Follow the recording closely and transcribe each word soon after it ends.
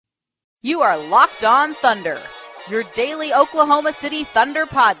You are Locked On Thunder, your daily Oklahoma City Thunder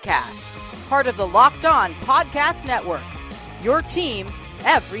podcast. Part of the Locked On Podcast Network, your team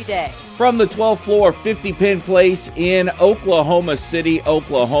every day. From the 12th floor, 50 Penn Place in Oklahoma City,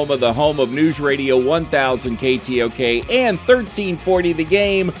 Oklahoma, the home of News Radio 1000 KTOK and 1340 The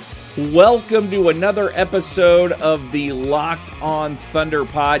Game. Welcome to another episode of the Locked On Thunder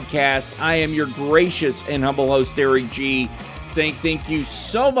podcast. I am your gracious and humble host, Eric G., saying thank you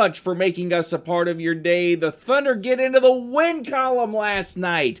so much for making us a part of your day. The Thunder get into the win column last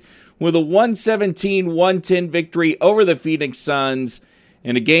night with a 117-110 victory over the Phoenix Suns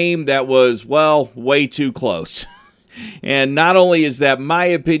in a game that was, well, way too close. And not only is that my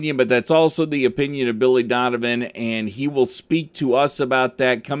opinion, but that's also the opinion of Billy Donovan, and he will speak to us about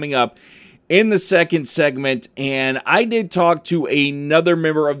that coming up in the second segment. And I did talk to another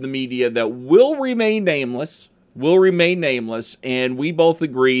member of the media that will remain nameless, and we both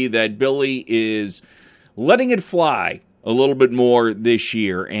agree that Billy is letting it fly a little bit more this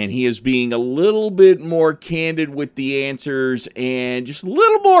year, and he is being a little bit more candid with the answers and just a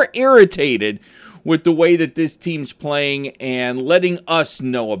little more irritated with the way that this team's playing and letting us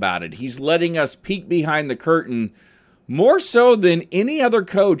know about it. He's letting us peek behind the curtain more so than any other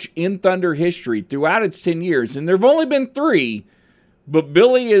coach in Thunder history throughout its 10 years, and there have only been 3. But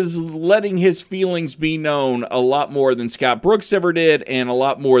Billy is letting his feelings be known a lot more than Scott Brooks ever did and a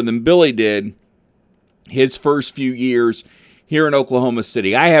lot more than Billy did his first few years here in Oklahoma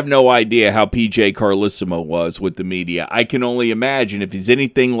City. I have no idea how PJ Carlesimo was with the media. I can only imagine if he's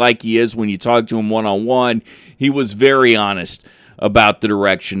anything like he is when you talk to him one-on-one, he was very honest about the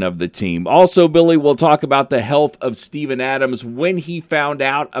direction of the team. Also, Billy will talk about the health of Steven Adams. When he found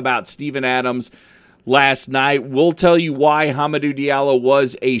out about Steven Adams last night, we'll tell you why Hamidou Diallo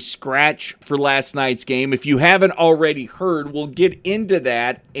was a scratch for last night's game. If you haven't already heard, we'll get into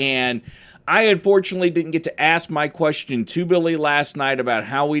that. And I unfortunately didn't get to ask my question to Billy last night about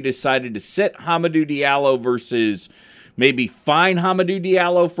how we decided to sit Hamidou Diallo versus maybe fine Hamidou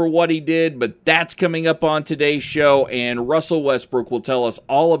Diallo for what he did, but that's coming up on today's show. And Russell Westbrook will tell us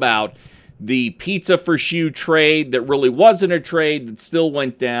all about the pizza for shoe trade that really wasn't a trade that still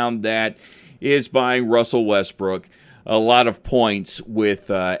went down, that is buying Russell Westbrook a lot of points with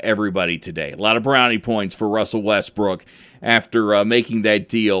everybody today. A lot of brownie points for Russell Westbrook after making that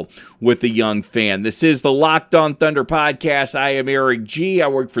deal with the young fan. This is the Locked On Thunder podcast. I am Eric G. I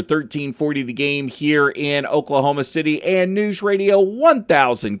work for 1340 The Game here in Oklahoma City and News Radio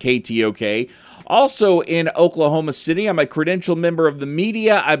 1000 KTOK. Also in Oklahoma City, I'm a credentialed member of the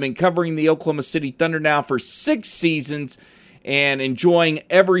media. I've been covering the Oklahoma City Thunder now for 6 seasons and enjoying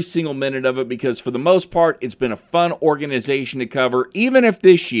every single minute of it because for the most part, it's been a fun organization to cover, even if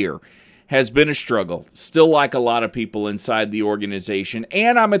this year has been a struggle. Still like a lot of people inside the organization,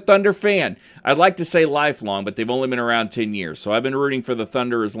 and I'm a Thunder fan. I'd like to say lifelong, but they've only been around 10 years, so I've been rooting for the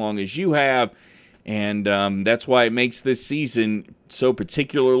Thunder as long as you have, and that's why it makes this season so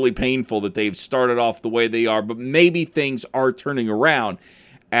particularly painful that they've started off the way they are, but maybe things are turning around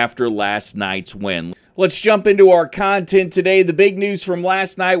after last night's win. Let's jump into our content today. The big news from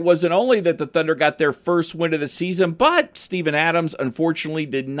last night wasn't only that the Thunder got their first win of the season, but Steven Adams unfortunately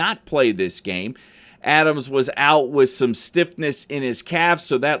did not play this game. Adams was out with some stiffness in his calf,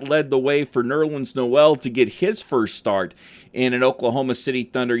 so that led the way for Nerlens Noel to get his first start in an Oklahoma City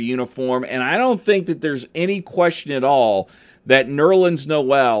Thunder uniform. And I don't think that there's any question at all that Nerlens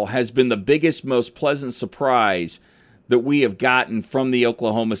Noel has been the biggest, most pleasant surprise that we have gotten from the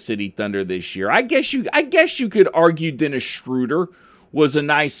Oklahoma City Thunder this year. I guess you could argue Dennis Schroeder was a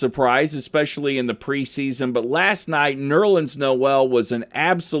nice surprise, especially in the preseason. But last night, Nerlens Noel was an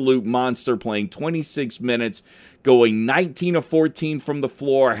absolute monster, playing 26 minutes, going 19 of 14 from the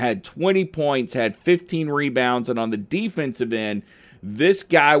floor, had 20 points, had 15 rebounds, and on the defensive end, this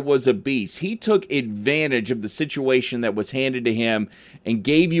guy was a beast. He took advantage of the situation that was handed to him and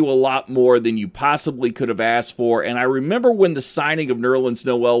gave you a lot more than you possibly could have asked for. And I remember when the signing of Nerlens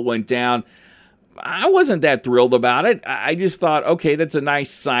Noel went down, I wasn't that thrilled about it. I just thought, okay, that's a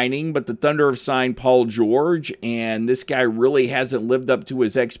nice signing, but the Thunder have signed Paul George, and this guy really hasn't lived up to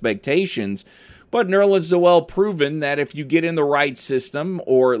his expectations. But Nerlens Noel proven that if you get in the right system,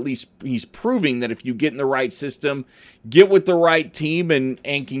 or at least he's proving that if you get in the right system, get with the right team and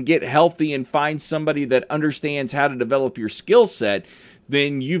can get healthy and find somebody that understands how to develop your skill set,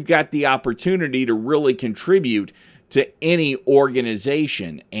 then you've got the opportunity to really contribute to any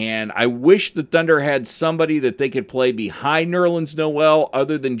organization. And I wish the Thunder had somebody that they could play behind Nerlens Noel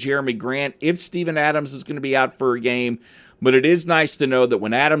other than Jeremy Grant if Steven Adams is going to be out for a game. But it is nice to know that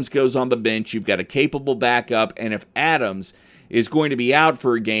when Adams goes on the bench, you've got a capable backup, and if Adams is going to be out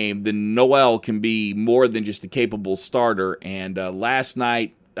for a game, then Noel can be more than just a capable starter. And last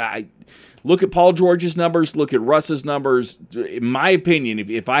night, look at Paul George's numbers, look at Russ's numbers. In my opinion,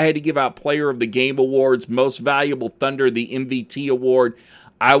 if I had to give out Player of the Game awards, Most Valuable Thunder, the MVT award,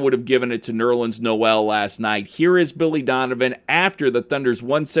 I would have given it to Nerlens Noel last night. Here is Billy Donovan after the Thunder's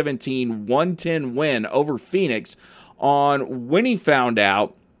 117-110 win over Phoenix on when he found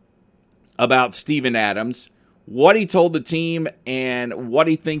out about Steven Adams, what he told the team, and what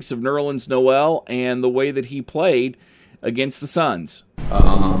he thinks of Nerlens Noel and the way that he played against the Suns.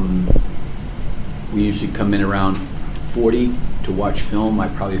 We usually come in around 40 to watch film. I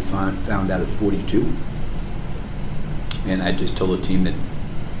probably found out at 42. And I just told the team that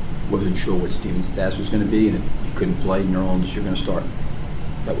wasn't sure what Steven's status was going to be, and if he couldn't play, Nerlens, you're going to start.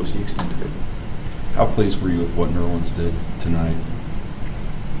 That was the extent of it. How pleased were you with what Nerlens did tonight?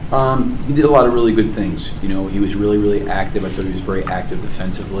 He did a lot of really good things. You know, he was really, really active. I thought he was very active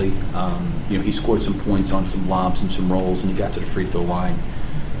defensively. You know, he scored some points on some lobs and some rolls, and he got to the free throw line.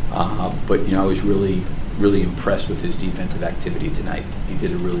 But, you know, I was really, really impressed with his defensive activity tonight. He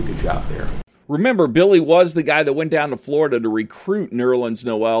did a really good job there. Remember, Billy was the guy that went down to Florida to recruit Nerlens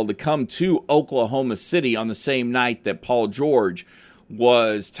Noel to come to Oklahoma City on the same night that Paul George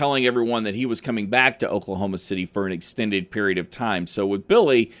was telling everyone that he was coming back to Oklahoma City for an extended period of time. So with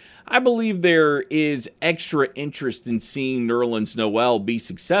Billy, I believe there is extra interest in seeing Nerlens Noel be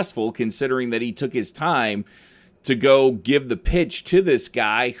successful, considering that he took his time to go give the pitch to this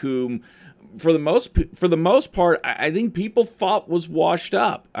guy whom, for the most part, I think people thought was washed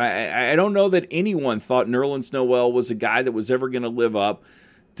up. I don't know that anyone thought Nerlens Noel was a guy that was ever going to live up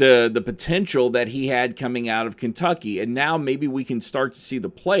to the potential that he had coming out of Kentucky. And now maybe we can start to see the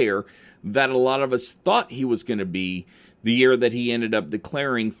player that a lot of us thought he was going to be the year that he ended up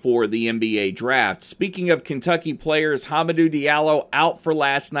declaring for the NBA draft. Speaking of Kentucky players, Hamidou Diallo out for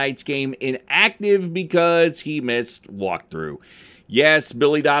last night's game, inactive because he missed walkthrough. Yes,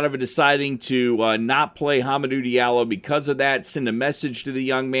 Billy Donovan deciding to not play Hamidou Diallo because of that, send a message to the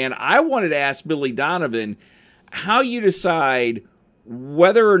young man. I wanted to ask Billy Donovan how you decide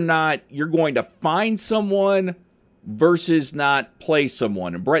whether or not you're going to find someone versus not play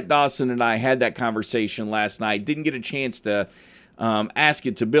someone. And Brett Dawson and I had that conversation last night. Didn't get a chance to ask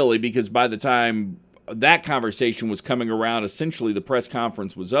it to Billy because by the time that conversation was coming around, essentially the press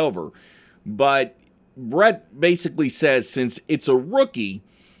conference was over. But Brett basically says since it's a rookie,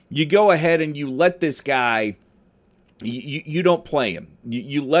 you go ahead and you let this guy, you don't play him.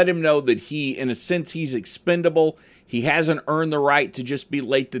 You let him know that he, in a sense, he's expendable. He hasn't earned the right to just be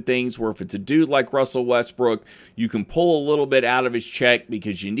late to things, where if it's a dude like Russell Westbrook, you can pull a little bit out of his check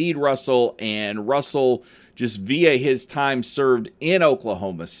because you need Russell, and Russell, just via his time served in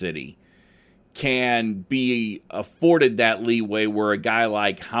Oklahoma City, can be afforded that leeway where a guy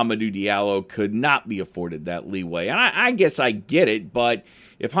like Hamidou Diallo could not be afforded that leeway. And I guess I get it, but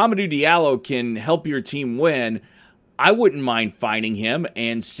if Hamidou Diallo can help your team win, I wouldn't mind finding him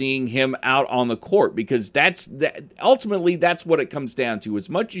and seeing him out on the court, because ultimately that's what it comes down to. As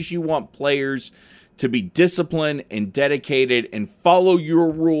much as you want players to be disciplined and dedicated and follow your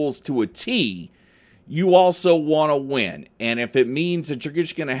rules to a T, you also want to win. And if it means that you're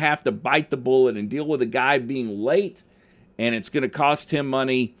just going to have to bite the bullet and deal with a guy being late and it's going to cost him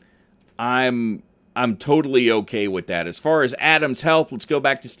money, I'm totally okay with that. As far as Adams' health, let's go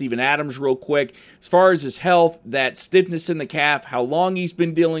back to Steven Adams real quick. As far as his health, that stiffness in the calf, how long he's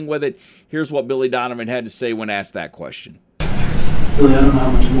been dealing with it, here's what Billy Donovan had to say when asked that question. Billy, I don't know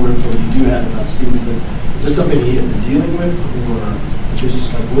how much more info you do have about Steven, but is this something he had been dealing with, or is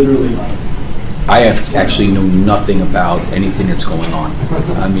just like literally like... I have actually know nothing about anything that's going on.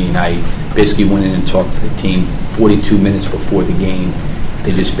 I mean, I basically went in and talked to the team 42 minutes before the game.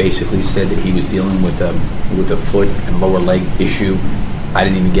 They just basically said that he was dealing with a foot and lower leg issue. I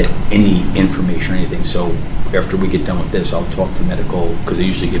didn't even get any information or anything. So after we get done with this, I'll talk to medical, because they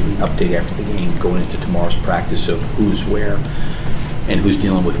usually give me an update after the game going into tomorrow's practice of who's where and who's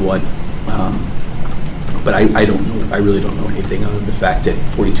dealing with what. But I don't know. I really don't know anything other than the fact that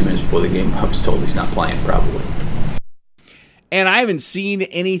 42 minutes before the game, I was told he's not playing probably. And I haven't seen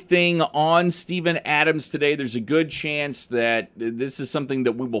anything on Steven Adams today. There's a good chance that this is something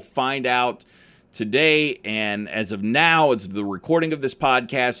that we will find out today. And as of now, as of the recording of this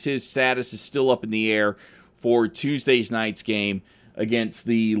podcast, his status is still up in the air for Tuesday's night's game against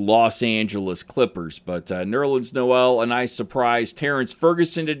the Los Angeles Clippers. But Nerlens Noel, a nice surprise. Terrence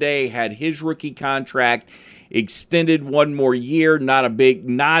Ferguson today had his rookie contract extended one more year. Not a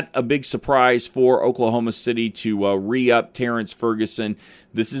big surprise for Oklahoma City to re-up Terrence Ferguson.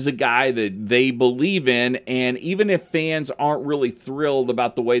 This is a guy that they believe in, and even if fans aren't really thrilled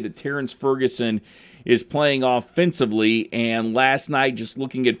about the way that Terrence Ferguson is playing offensively, and last night, just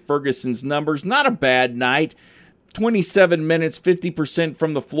looking at Ferguson's numbers, not a bad night. 27 minutes, 50%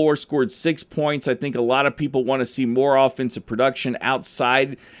 from the floor, scored 6 points. I think a lot of people want to see more offensive production out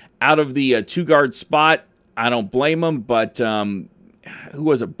of the two-guard spot. I don't blame them, but who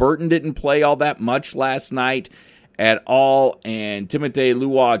was it? Burton didn't play all that much last night at all, and Timothy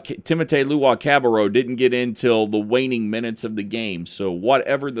Luwawu-Cabarrot didn't get in till the waning minutes of the game. So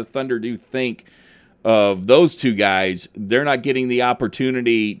whatever the Thunder do think of those two guys, they're not getting the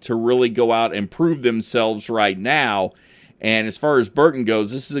opportunity to really go out and prove themselves right now. And as far as Burton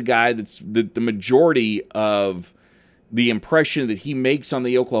goes, this is a guy that's the majority of the impression that he makes on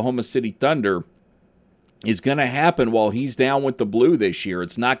the Oklahoma City Thunder is going to happen while he's down with the Blue this year.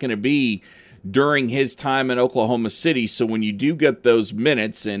 It's not going to be during his time in Oklahoma City. So when you do get those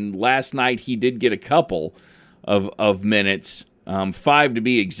minutes, and last night he did get a couple of minutes, 5 to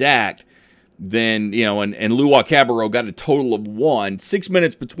be exact, then, and Luwawu-Cabarrot got a total of 1, 6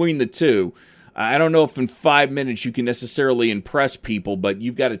 minutes between the two. I don't know if in 5 minutes you can necessarily impress people, but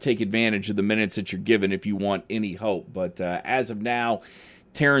you've got to take advantage of the minutes that you're given if you want any hope. But as of now,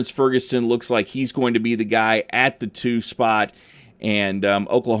 Terrence Ferguson looks like he's going to be the guy at the 2 spot, and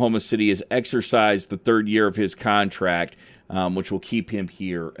Oklahoma City has exercised the 3rd year of his contract, which will keep him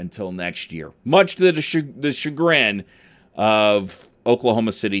here until next year, much to the chagrin of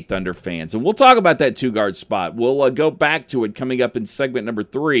Oklahoma City Thunder fans. And we'll talk about that 2-guard spot. We'll go back to it coming up in segment number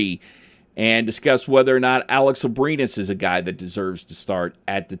 3 and discuss whether or not Alex Abrines is a guy that deserves to start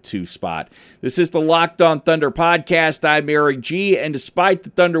at the 2 spot. This is the Locked On Thunder podcast. I'm Eric G. And despite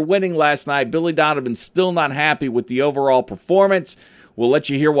the Thunder winning last night, Billy Donovan's still not happy with the overall performance. We'll let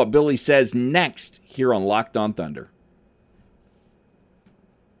you hear what Billy says next here on Locked On Thunder.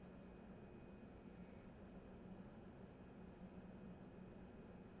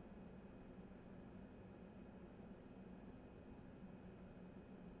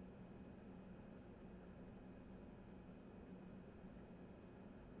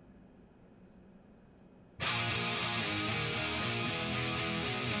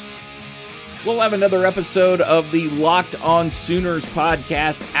 We'll have another episode of the Locked On Sooners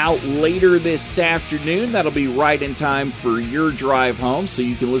podcast out later this afternoon. That'll be right in time for your drive home, so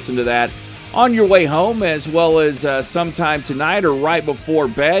you can listen to that on your way home as well as sometime tonight or right before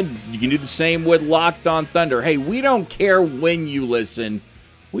bed. You can do the same with Locked On Thunder. Hey, we don't care when you listen.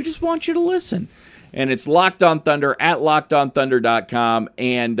 We just want you to listen. And it's Locked On Thunder at LockedOnThunder.com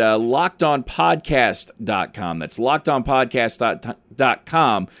and LockedOnPodcast.com. That's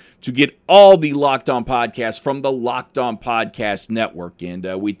LockedOnPodcast.com to get all the Locked On podcasts from the Locked On Podcast Network.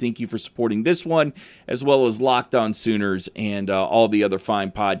 And we thank you for supporting this one, as well as Locked On Sooners and all the other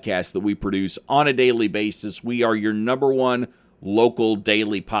fine podcasts that we produce on a daily basis. We are your number one local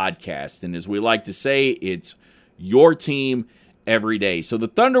daily podcast. And as we like to say, it's your team every day. So the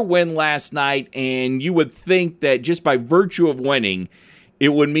Thunder win last night, and you would think that just by virtue of winning, it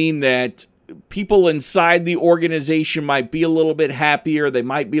would mean that people inside the organization might be a little bit happier. They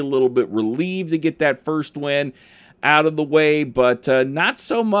might be a little bit relieved to get that first win out of the way, but not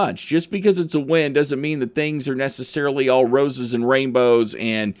so much. Just because it's a win doesn't mean that things are necessarily all roses and rainbows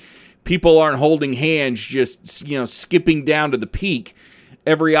and people aren't holding hands just, skipping down to the peak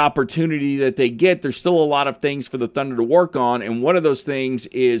every opportunity that they get. There's still a lot of things for the Thunder to work on, and one of those things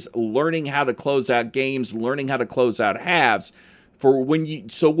is learning how to close out games, learning how to close out halves. When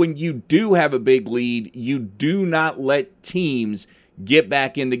you do have a big lead, you do not let teams get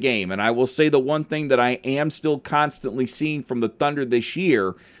back in the game. And I will say the one thing that I am still constantly seeing from the Thunder this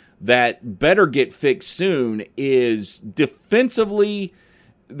year that better get fixed soon is defensively,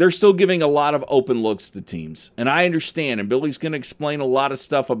 they're still giving a lot of open looks to teams. And I understand, and Billy's going to explain a lot of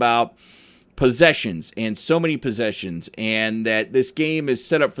stuff about possessions and so many possessions, and that this game is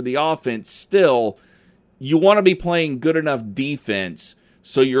set up for the offense. Still, you want to be playing good enough defense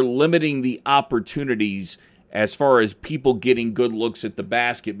so you're limiting the opportunities as far as people getting good looks at the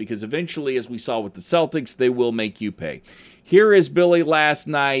basket, because eventually, as we saw with the Celtics, they will make you pay. Here is Billy last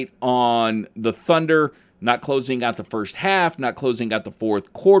night on the Thunder, not closing out the first half, not closing out the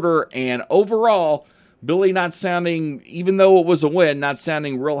fourth quarter, and overall, Billy not sounding, even though it was a win, not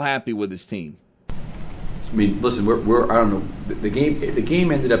sounding real happy with his team. I mean, listen, we're I don't know. The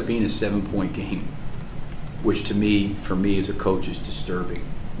game ended up being a 7-point game. which to me, for me as a coach, is disturbing,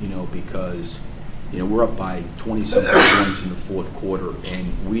 because, we're up by 20-something points in the fourth quarter,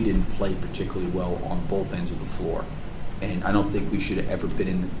 and we didn't play particularly well on both ends of the floor. And I don't think we should have ever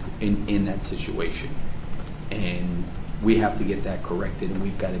been in that situation. And we have to get that corrected, and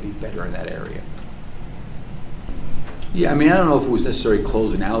we've got to be better in that area. Yeah, I mean, I don't know if it was necessarily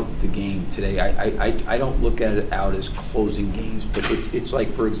closing out the game today. I don't look at it out as closing games, but it's like,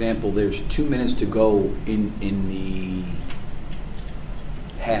 for example, there's 2 minutes to go in the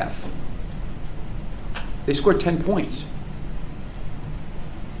half. They scored 10 points.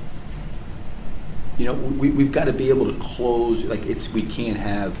 We've got to be able to close. Like we can't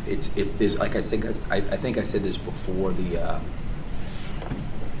have if there's like I think I said this before the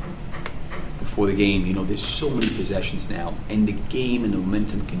game. There's so many possessions now, and the game and the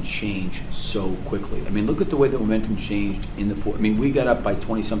momentum can change so quickly. I mean, look at the way the momentum changed in the fourth. I mean, we got up by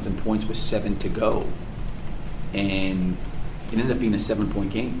 20-something points with 7 to go, and it ended up being a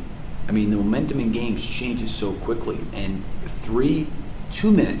 7-point game. I mean, the momentum in games changes so quickly, and 3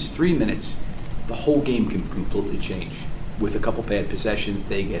 minutes. The whole game can completely change. With a couple bad possessions,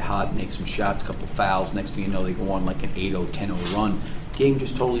 they get hot, make some shots, couple fouls. Next thing you know, they go on like an 8-0, 10-0 run. Game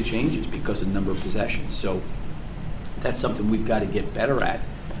just totally changes because of the number of possessions. So that's something we've got to get better at.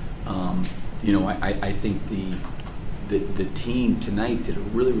 I think the team tonight did a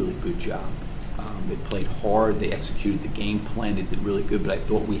really, really good job. They played hard. They executed the game plan. They did really good. But I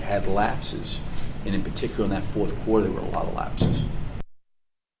thought we had lapses. And in particular in that fourth quarter, there were a lot of lapses.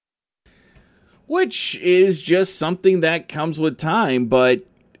 Which is just something that comes with time, but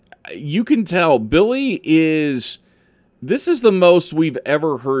you can tell Billy this is the most we've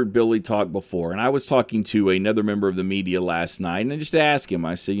ever heard Billy talk before. And I was talking to another member of the media last night, and I just asked him,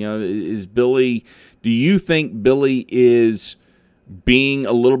 I said, do you think Billy is being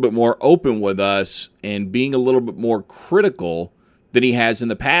a little bit more open with us and being a little bit more critical than he has in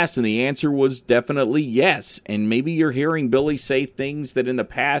the past? And the answer was definitely yes. And maybe you're hearing Billy say things that in the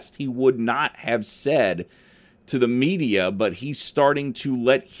past he would not have said to the media, but he's starting to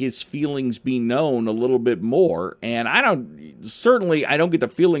let his feelings be known a little bit more. And I don't get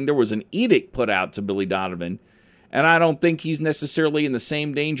the feeling there was an edict put out to Billy Donovan. And I don't think he's necessarily in the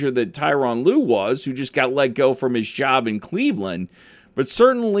same danger that Tyronn Lue was, who just got let go from his job in Cleveland. But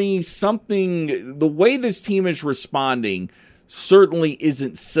certainly the way this team is responding certainly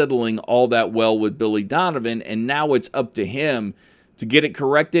isn't settling all that well with Billy Donovan, and now it's up to him to get it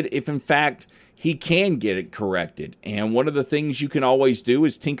corrected if, in fact, he can get it corrected. And one of the things you can always do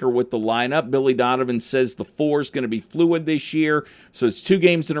is tinker with the lineup. Billy Donovan says the 4 is going to be fluid this year, so it's 2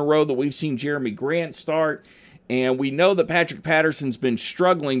 games in a row that we've seen Jeremy Grant start, and we know that Patrick Patterson's been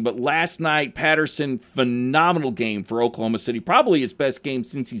struggling, but last night, Patterson, phenomenal game for Oklahoma City, probably his best game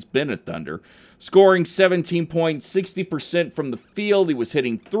since he's been at Thunder. Scoring 17 points, 60% from the field. He was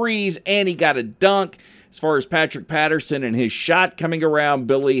hitting threes, and he got a dunk. As far as Patrick Patterson and his shot coming around,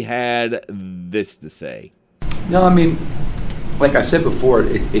 Billy had this to say. No, I mean, like I said before,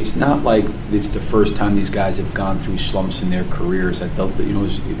 it's not like it's the first time these guys have gone through slumps in their careers. I felt that,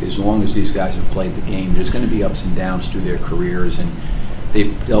 as long as these guys have played the game, there's going to be ups and downs through their careers, and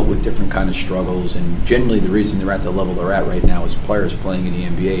they've dealt with different kind of struggles, and generally the reason they're at the level they're at right now as players playing in the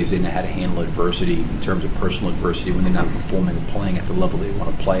NBA is they know how to handle adversity in terms of personal adversity when they're not performing and playing at the level they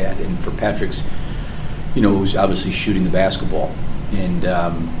want to play at. And for Patrick's, who's obviously shooting the basketball, and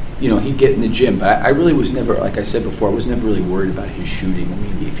he'd get in the gym, but I really was never, like I said before, I was never really worried about his shooting. I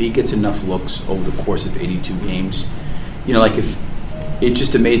mean, if he gets enough looks over the course of 82 games, it's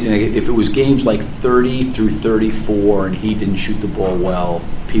just amazing. If it was games like 30 through 34 and he didn't shoot the ball well,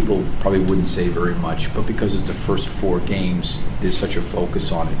 people probably wouldn't say very much. But because it's the first 4 games, there's such a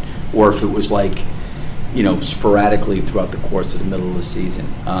focus on it. Or if it was like, sporadically throughout the course of the middle of the season.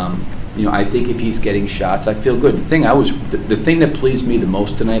 I think if he's getting shots, I feel good. The thing that pleased me the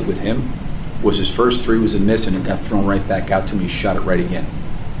most tonight with him was his first 3 was a miss and it got thrown right back out to him. He shot it right again.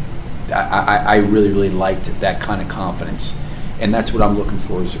 I really, really liked that kind of confidence. And that's what I'm looking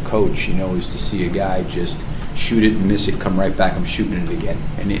for as a coach, is to see a guy just shoot it and miss it, come right back, I'm shooting it again.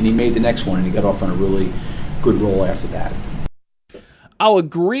 And he made the next one, and he got off on a really good roll after that. I'll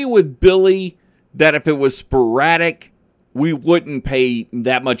agree with Billy that if it was sporadic, we wouldn't pay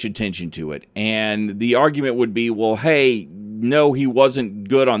that much attention to it. And the argument would be, well, hey, no, he wasn't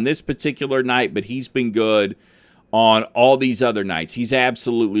good on this particular night, but he's been good on all these other nights. He's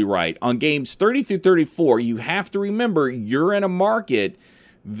absolutely right. On games 30 through 34, you have to remember you're in a market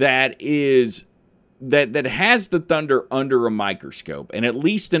that has the Thunder under a microscope. And at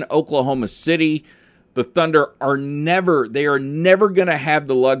least in Oklahoma City, the Thunder are never going to have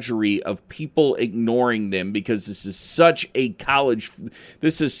the luxury of people ignoring them, because this is such a college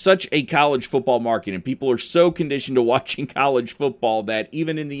football market, and people are so conditioned to watching college football that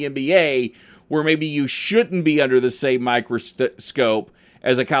even in the NBA, where maybe you shouldn't be under the same microscope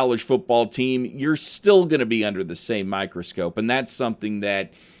as a college football team, you're still going to be under the same microscope, and that's something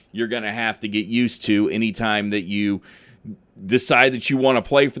that you're going to have to get used to anytime that you decide that you want to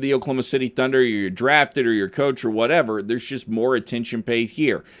play for the Oklahoma City Thunder, or you're drafted, or your coach, or whatever. There's just more attention paid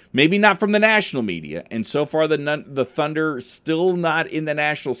here. Maybe not from the national media, and so far the Thunder still not in the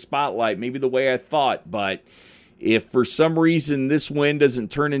national spotlight, maybe the way I thought, but if for some reason this win doesn't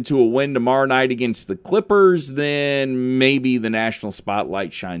turn into a win tomorrow night against the Clippers, then maybe the national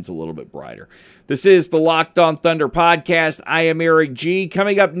spotlight shines a little bit brighter. This is the Locked On Thunder podcast. I am Eric G.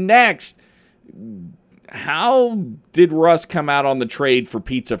 Coming up next, how did Russ come out on the trade for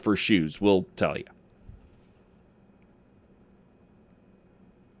pizza for shoes? We'll tell you.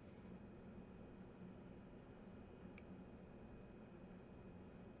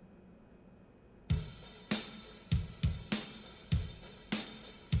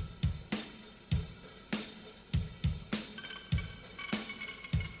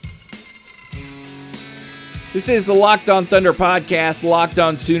 This is the Locked On Thunder podcast. Locked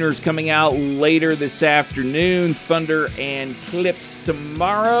On Sooners coming out later this afternoon. Thunder and Clips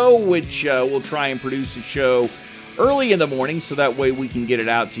tomorrow, which we'll try and produce a show early in the morning so that way we can get it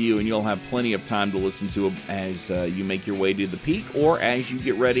out to you and you'll have plenty of time to listen to it as you make your way to the Peak or as you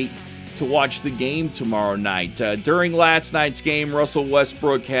get ready to watch the game tomorrow night. During last night's game, Russell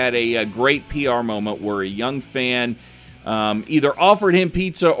Westbrook had a great PR moment where a young fan either offered him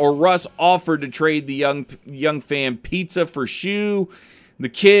pizza or Russ offered to trade the young fan pizza for shoe. The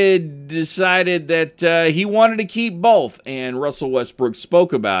kid decided that he wanted to keep both, and Russell Westbrook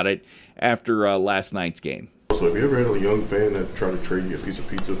spoke about it after last night's game. So have you ever had a young fan that tried to trade you a piece of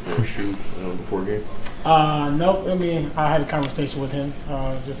pizza for a shoe before a game? Nope. I mean, I had a conversation with him,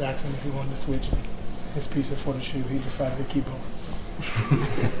 just asking him if he wanted to switch his pizza for the shoe. He decided to keep both.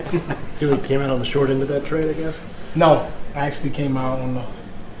 I feel like you came out on the short end of that trade, I guess? No, I actually came out on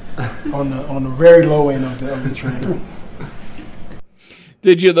the very low end of the trade.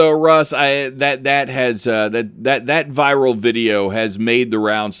 Did you though, Russ? That viral video has made the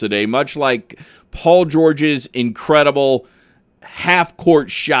rounds today, much like Paul George's incredible half-court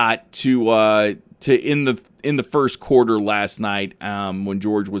shot to in the first quarter last night when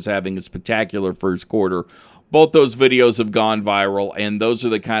George was having a spectacular first quarter. Both those videos have gone viral, and those are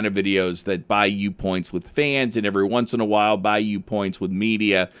the kind of videos that buy you points with fans and every once in a while buy you points with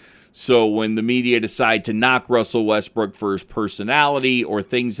media. So when the media decide to knock Russell Westbrook for his personality or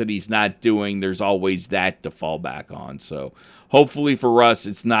things that he's not doing, there's always that to fall back on. So hopefully for us,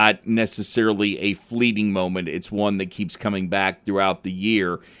 it's not necessarily a fleeting moment. It's one that keeps coming back throughout the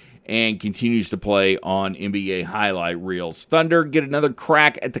year and continues to play on NBA highlight reels. Thunder get another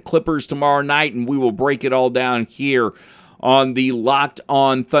crack at the Clippers tomorrow night, and we will break it all down here on the Locked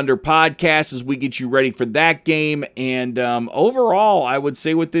On Thunder podcast as we get you ready for that game. And overall, I would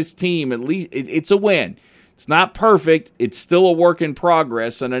say with this team, at least it's a win. It's not perfect. It's still a work in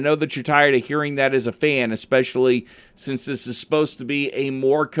progress, and I know that you're tired of hearing that as a fan, especially since this is supposed to be a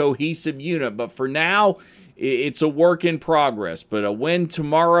more cohesive unit. But for now, it's a work in progress, but a win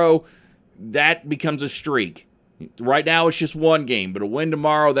tomorrow, that becomes a streak. Right now, it's just one game, but a win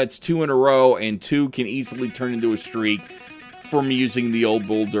tomorrow, that's two in a row, and two can easily turn into a streak from using the old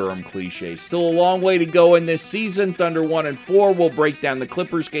Bull Durham cliche. Still a long way to go in this season. Thunder 1-4. We'll break down the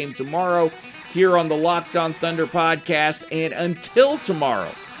Clippers game tomorrow here on the Locked On Thunder podcast. And until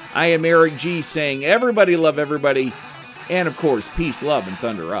tomorrow, I am Eric G. saying everybody love everybody, and of course, peace, love, and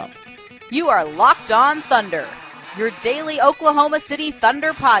Thunder up. You are Locked On Thunder, your daily Oklahoma City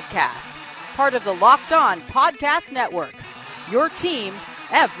Thunder podcast. Part of the Locked On Podcast Network, your team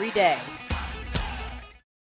every day.